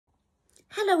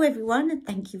Hello everyone, and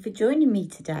thank you for joining me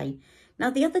today.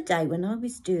 Now the other day when I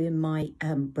was doing my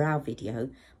brow video,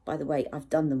 by the way, I've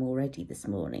done them already this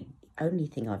morning, the only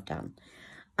thing I've done.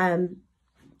 I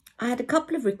had a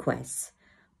couple of requests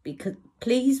because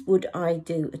please would I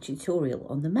do a tutorial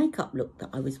on the makeup look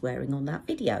that I was wearing on that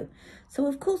video. So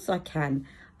of course I can.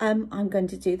 I'm going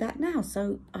to do that now,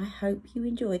 so I hope you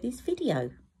enjoy this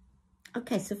video.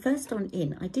 Okay, so first on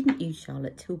in, I didn't use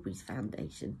Charlotte Tilbury's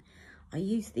foundation. I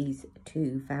used these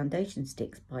two foundation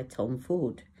sticks by Tom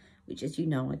Ford, which, as you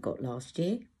know, I got last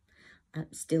year.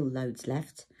 Still loads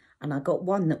left. And I got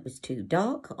one that was too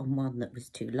dark and one that was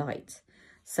too light.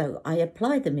 So I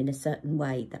apply them in a certain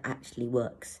way that actually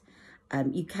works.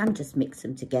 You can just mix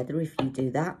them together if you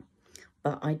do that.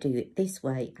 But I do it this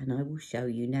way, and I will show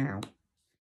you now.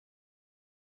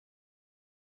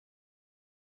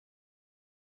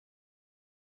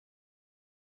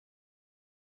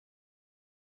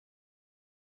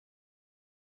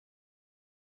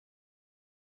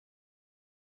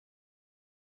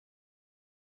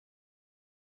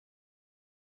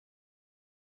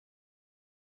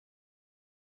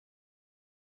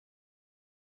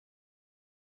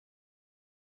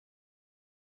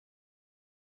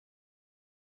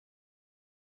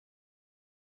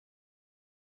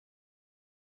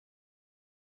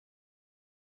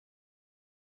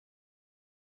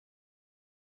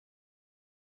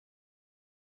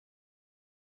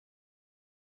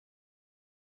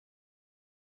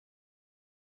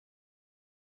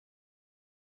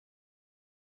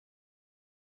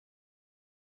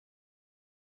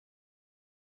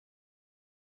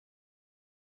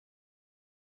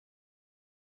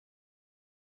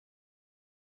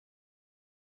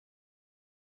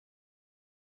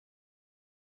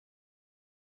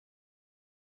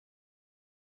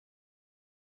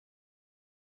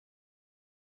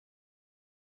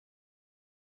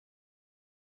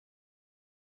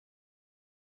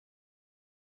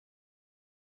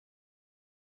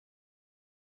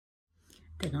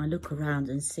 Then I look around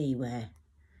and see where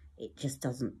it just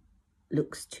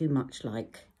looks too much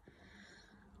like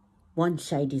one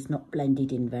shade is not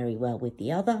blended in very well with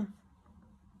the other.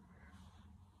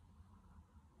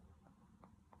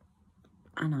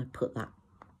 And I put that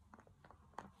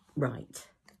right.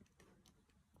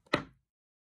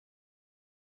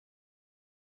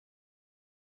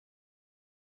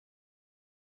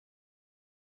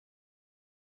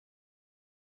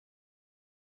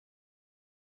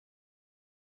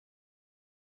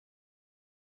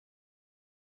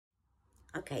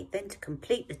 Okay, then to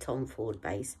complete the Tom Ford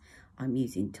base, I'm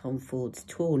using Tom Ford's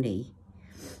Tawny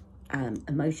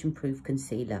Emotionproof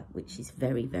Concealer, which is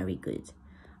very, very good.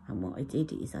 And what I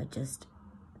did is I just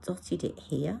dotted it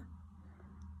here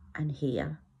and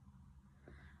here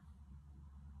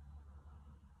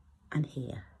and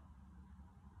here.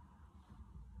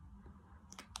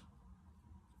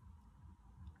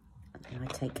 And then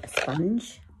I take a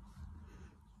sponge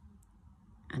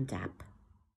and dab.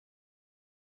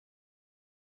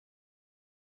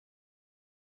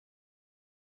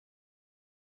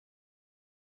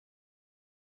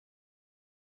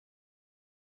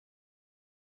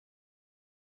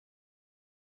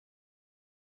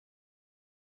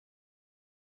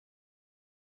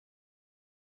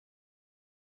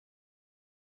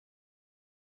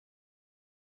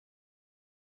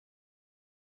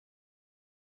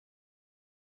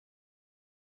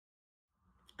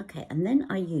 Okay, and then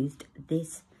I used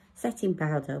this setting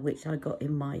powder, which I got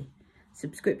in my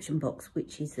subscription box,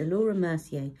 which is the Laura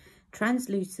Mercier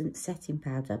translucent setting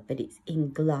powder, but it's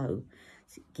in glow.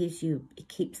 So it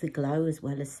keeps the glow as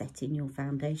well as setting your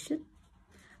foundation.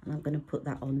 And I'm going to put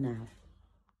that on now.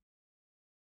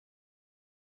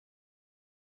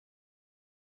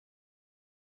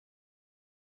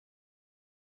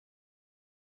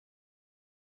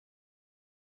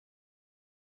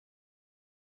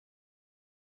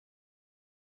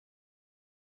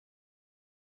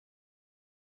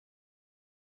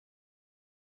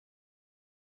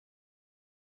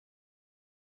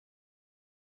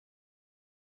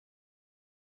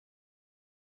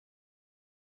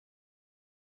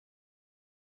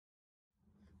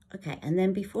 Okay, and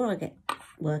then before I get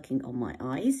working on my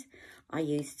eyes, I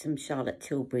used some Charlotte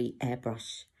Tilbury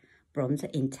airbrush bronzer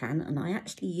in tan, and I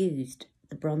actually used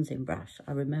the bronzing brush.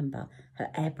 I remember her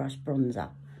airbrush bronzer,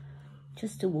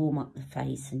 just to warm up the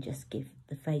face and just give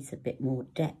the face a bit more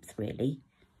depth, really.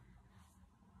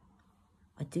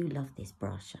 I do love this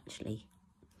brush, actually.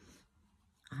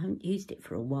 I haven't used it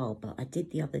for a while, but I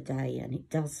did the other day, and it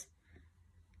does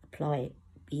apply it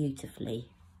beautifully.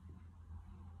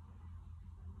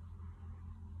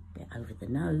 A bit over the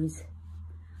nose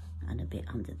and a bit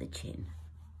under the chin.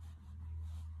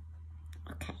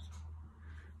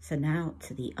 So now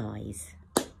to the eyes.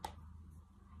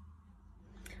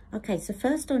 Okay, so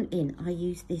first on in, I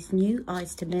use this new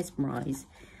Eyes to Mesmerise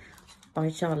by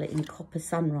Charlotte in Copper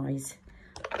Sunrise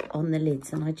on the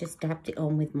lids, and I just dabbed it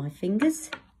on with my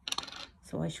fingers.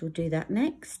 So I shall do that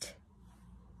next.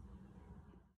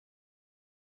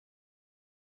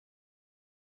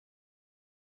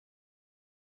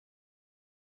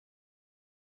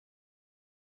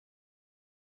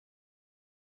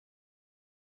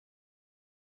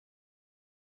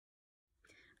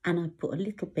 And I put a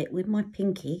little bit with my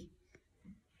pinky,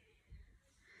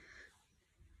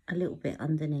 a little bit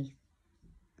underneath.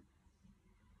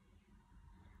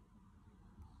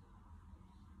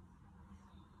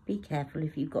 Be careful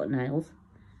if you've got nails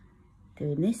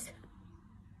doing this.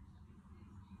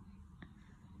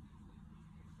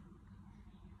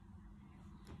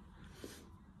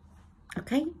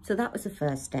 Okay, so that was the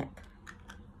first step.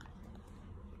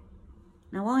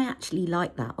 Now I actually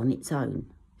like that on its own.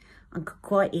 I could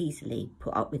quite easily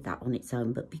put up with that on its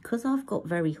own, but because I've got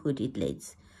very hooded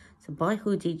lids, so by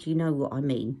hooded you know what I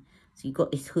mean, so you've got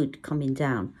this hood coming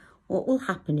down, what will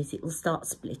happen is it will start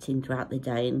splitting throughout the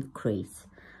day and crease,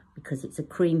 because it's a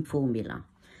cream formula.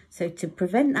 So to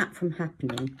prevent that from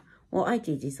happening, what I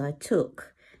did is I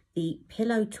took the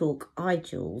Pillow Talk Eye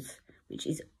Jewels, which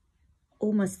is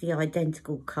almost the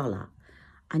identical colour,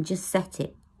 and just set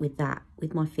it with that,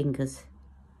 with my fingers.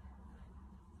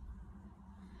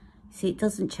 See, it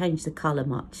doesn't change the colour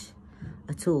much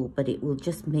at all, but it will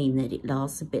just mean that it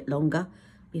lasts a bit longer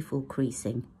before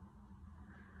creasing.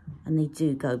 And they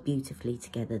do go beautifully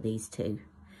together, these two.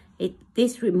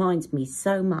 This reminds me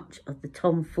so much of the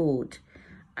Tom Ford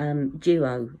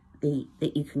duo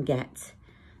that you can get.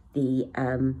 The,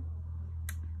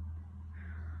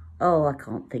 oh, I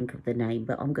can't think of the name,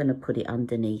 but I'm going to put it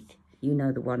underneath. You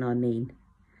know the one I mean.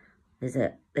 There's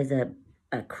a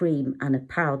cream and a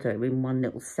powder in one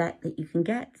little set that you can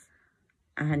get.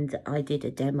 And I did a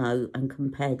demo and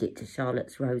compared it to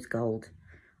Charlotte's Rose Gold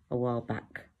a while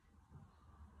back.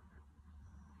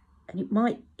 And it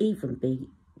might even be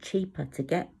cheaper to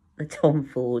get the Tom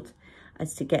Ford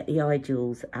as to get the eye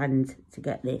jewels and to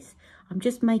get this. I'm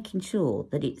just making sure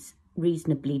that it's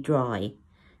reasonably dry,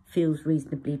 feels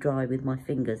reasonably dry with my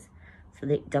fingers so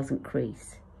that it doesn't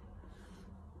crease.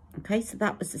 Okay, so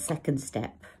that was the second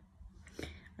step.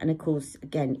 And of course,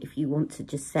 again, if you want to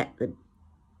just set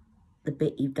the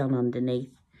bit you've done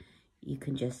underneath, you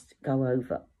can just go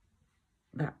over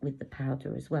that with the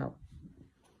powder as well.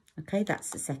 Okay,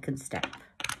 that's the second step.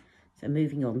 So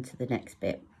moving on to the next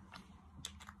bit.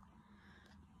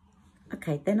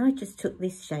 Okay, then I just took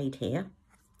this shade here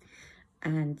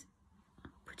and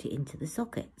put it into the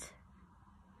socket.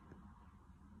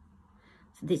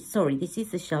 So this is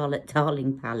the Charlotte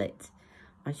Darling palette,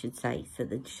 I should say. So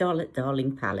the Charlotte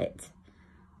Darling palette,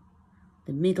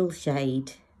 the middle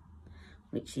shade,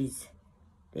 which is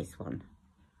this one.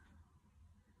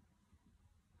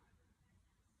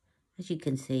 As you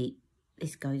can see,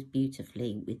 this goes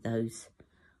beautifully with those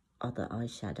other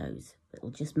eyeshadows. It will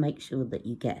just make sure that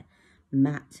you get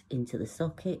matte into the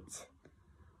socket,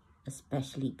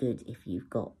 especially good if you've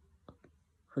got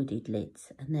hooded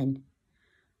lids. And then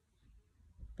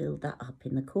build that up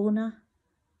in the corner.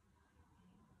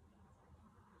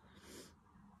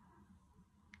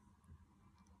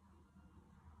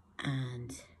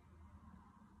 And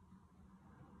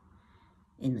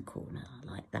in the corner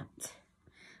like that.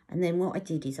 And then what I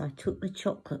did is I took the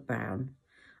chocolate brown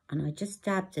and I just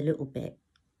dabbed a little bit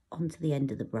onto the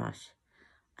end of the brush,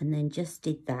 and then just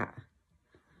did that,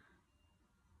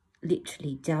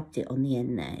 literally dabbed it on the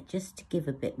end there just to give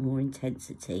a bit more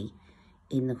intensity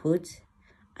in the hood.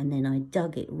 And then I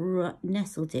dug it,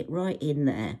 nestled it right in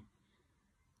there,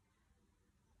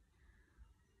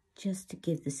 just to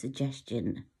give the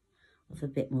suggestion of a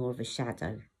bit more of a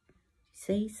shadow.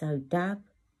 See, so dab,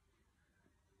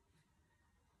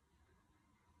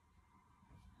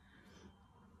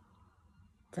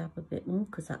 dab a bit more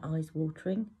because that eye's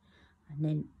watering, and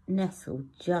then nestle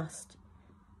just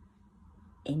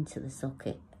into the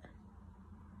socket.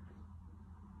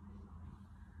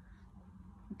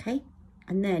 Okay,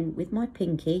 and then with my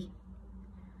pinky,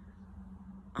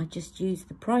 I just use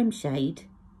the prime shade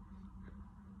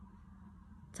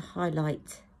to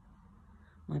highlight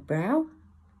my brow.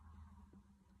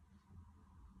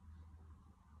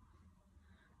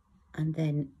 And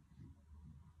then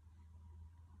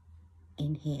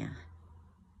in here.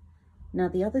 Now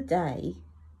the other day,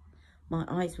 my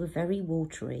eyes were very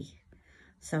watery,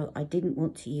 so I didn't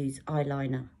want to use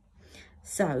eyeliner.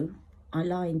 So I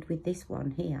lined with this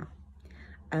one here,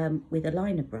 with a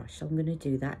liner brush. I'm going to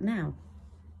do that now.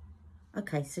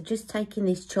 Okay, so just taking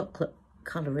this chocolate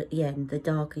colour at the end, the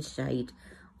darkest shade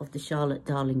of the Charlotte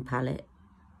Darling palette.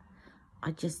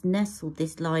 I just nestled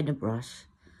this liner brush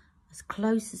as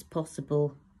close as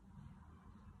possible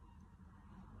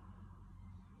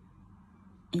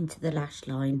into the lash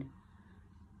line.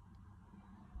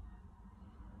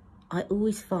 I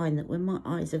always find that when my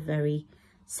eyes are very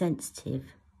sensitive,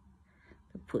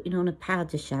 putting on a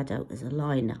powder shadow as a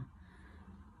liner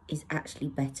is actually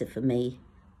better for me.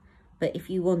 But if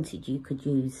you wanted, you could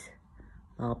use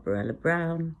Barbarella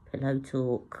Brown, Pillow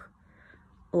Talk,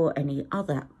 or any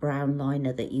other brown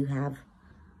liner that you have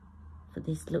for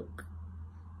this look.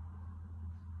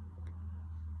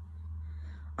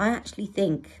 I actually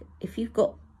think if you've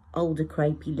got older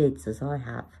crepey lids as I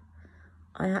have,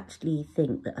 I actually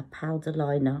think that a powder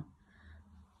liner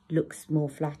looks more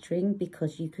flattering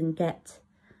because you can get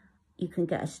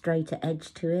a straighter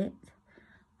edge to it.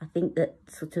 I think that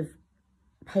sort of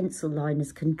pencil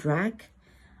liners can drag,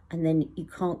 and then you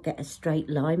can't get a straight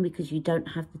line because you don't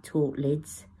have the taut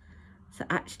lids. So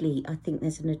actually I think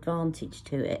there's an advantage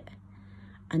to it.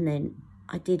 And then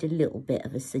I did a little bit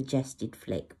of a suggested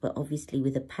flick, but obviously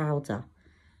with a powder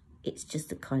it's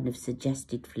just a kind of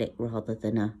suggested flick rather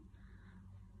than a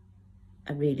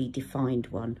really defined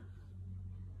one.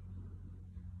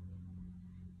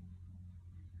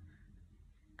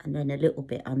 And then a little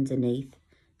bit underneath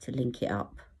to link it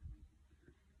up.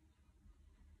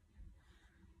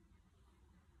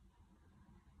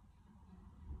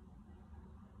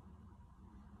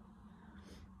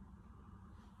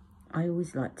 I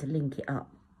always like to link it up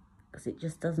because it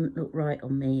just doesn't look right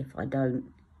on me if I don't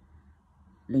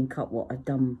link up what I've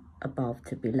done above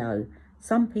to below.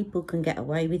 Some people can get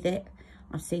away with it.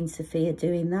 I've seen Sophia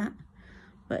doing that,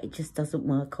 but it just doesn't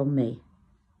work on me.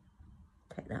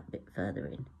 Take that a bit further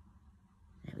in.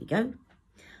 There we go.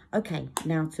 Okay,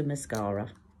 now to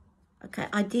mascara. Okay,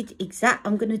 I'm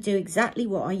going to do exactly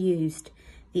what I used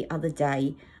the other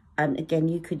day. Again,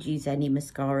 you could use any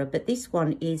mascara, but this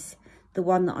one is the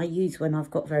one that I use when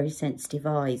I've got very sensitive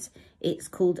eyes. It's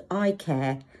called Eye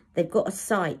Care. They've got a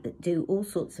site that do all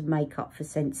sorts of makeup for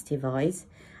sensitive eyes,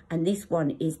 and this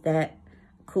one is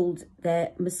called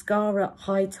their Mascara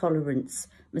High Tolerance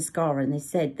Mascara, and they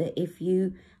said that if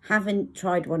you haven't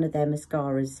tried one of their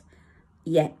mascaras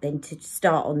yet, then to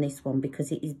start on this one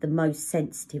because it is the most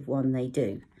sensitive one they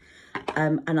do.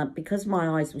 Because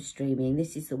my eyes were streaming,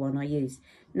 this is the one I used.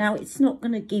 Now, it's not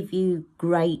going to give you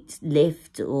great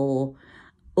lift or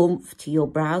oomph to your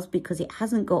brows because it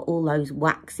hasn't got all those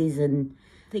waxes and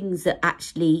things that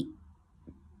actually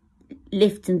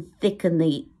lift and thicken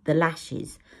the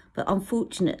lashes. But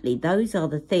unfortunately, those are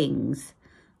the things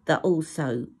that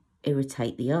also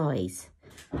irritate the eyes.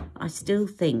 I still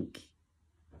think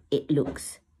it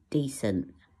looks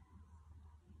decent.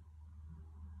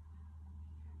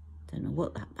 Don't know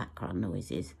what that background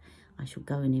noise is. I shall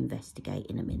go and investigate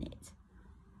in a minute.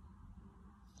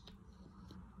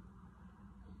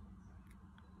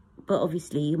 But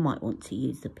obviously you might want to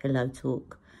use the Pillow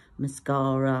Talk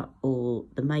mascara or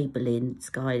the Maybelline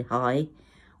Sky High,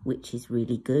 which is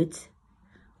really good.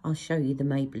 I'll show you the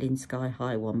Maybelline Sky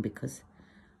High one because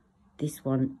this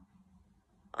one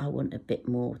I want a bit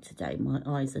more today. My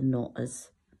eyes are not as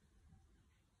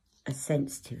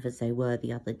sensitive as they were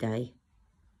the other day.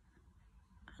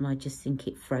 And I just think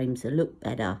it frames a look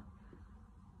better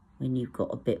when you've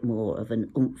got a bit more of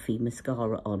an oomphy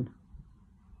mascara on.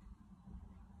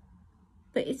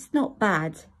 But it's not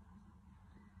bad,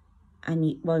 and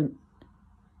it won't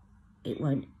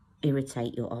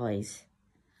irritate your eyes.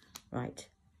 Right,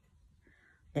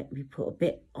 let me put a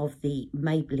bit of the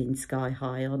Maybelline Sky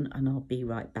High on and I'll be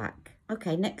right back.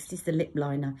 Okay, next is the lip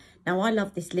liner. Now, I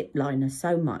love this lip liner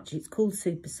so much. It's called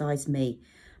Super Size Me.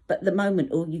 But at the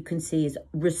moment, all you can see is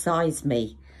Resize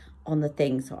Me on the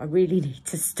thing. So I really need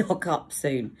to stock up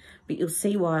soon. But you'll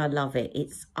see why I love it.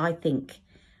 It's, I think,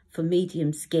 for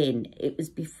medium skin,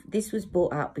 this was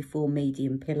brought out before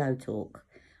medium Pillow Talk.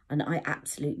 And I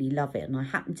absolutely love it. And I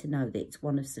happen to know that it's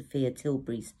one of Sophia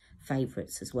Tilbury's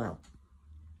favourites as well.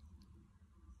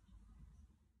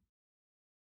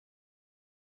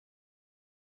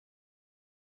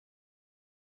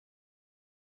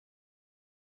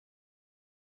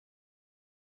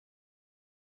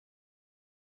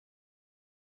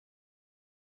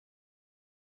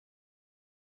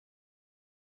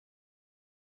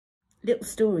 Little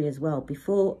story as well,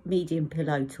 before medium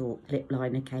Pillow Talk lip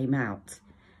liner came out,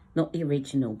 not the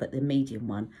original but the medium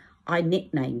one, I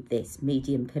nicknamed this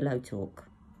medium Pillow Talk,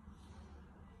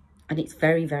 and it's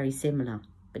very, very similar,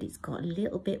 but it's got a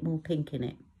little bit more pink in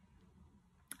it,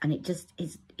 and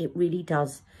it really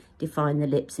does define the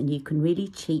lips, and you can really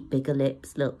cheat bigger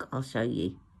lips. Look, I'll show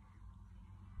you.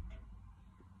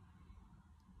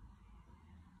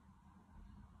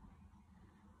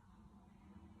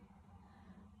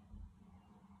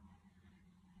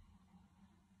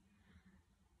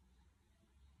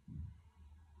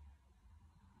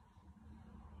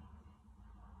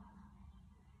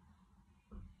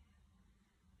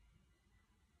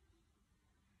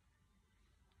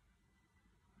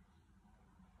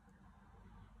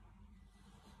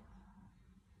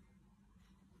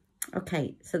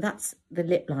 Okay, so that's the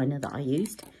lip liner that I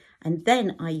used. And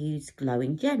then I used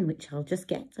Glowing Gen, which I'll just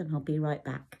get and I'll be right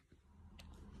back.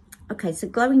 Okay, so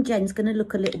Glowing Gen's going to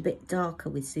look a little bit darker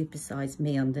with Supersize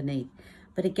Me underneath.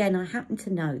 But again, I happen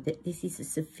to know that this is a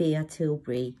Sophia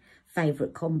Tilbury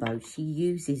favourite combo. She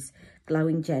uses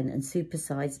Glowing Gen and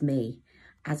Supersize Me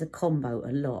as a combo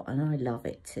a lot, and I love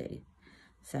it too.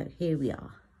 So here we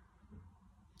are.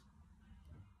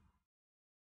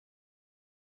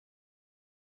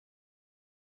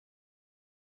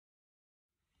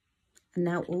 And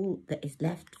now all that is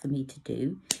left for me to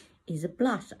do is a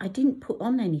blush. I didn't put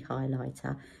on any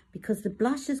highlighter because the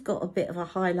blush has got a bit of a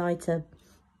highlighter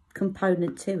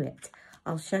component to it.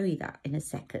 I'll show you that in a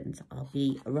second. I'll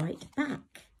be right back.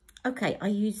 Okay, I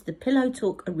used the Pillow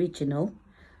Talk Original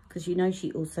because you know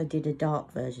she also did a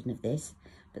dark version of this.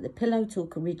 But the Pillow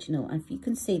Talk Original, and if you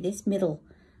can see this middle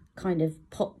kind of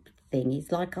pop thing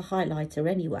is like a highlighter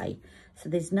anyway. So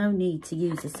there's no need to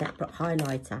use a separate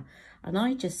highlighter. And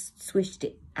I just swished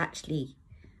it actually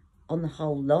on the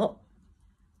whole lot.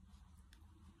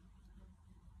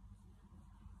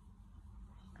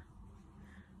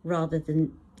 Rather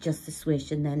than just the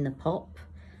swish and then the pop.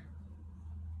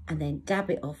 And then dab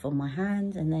it off on my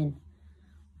hand and then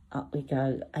up we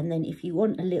go. And then if you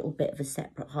want a little bit of a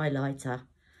separate highlighter,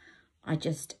 I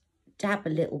just dab a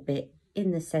little bit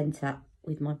in the centre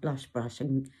with my blush brush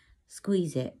and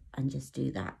squeeze it and just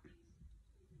do that.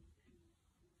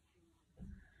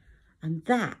 And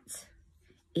that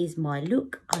is my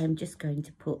look. I am just going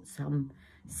to put some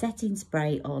setting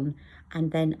spray on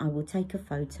and then I will take a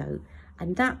photo.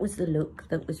 And that was the look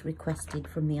that was requested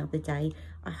from the other day.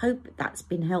 I hope that's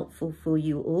been helpful for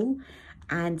you all.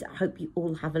 And I hope you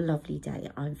all have a lovely day.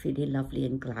 I'm feeling lovely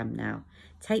and glam now.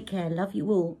 Take care. Love you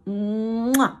all.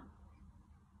 Mwah!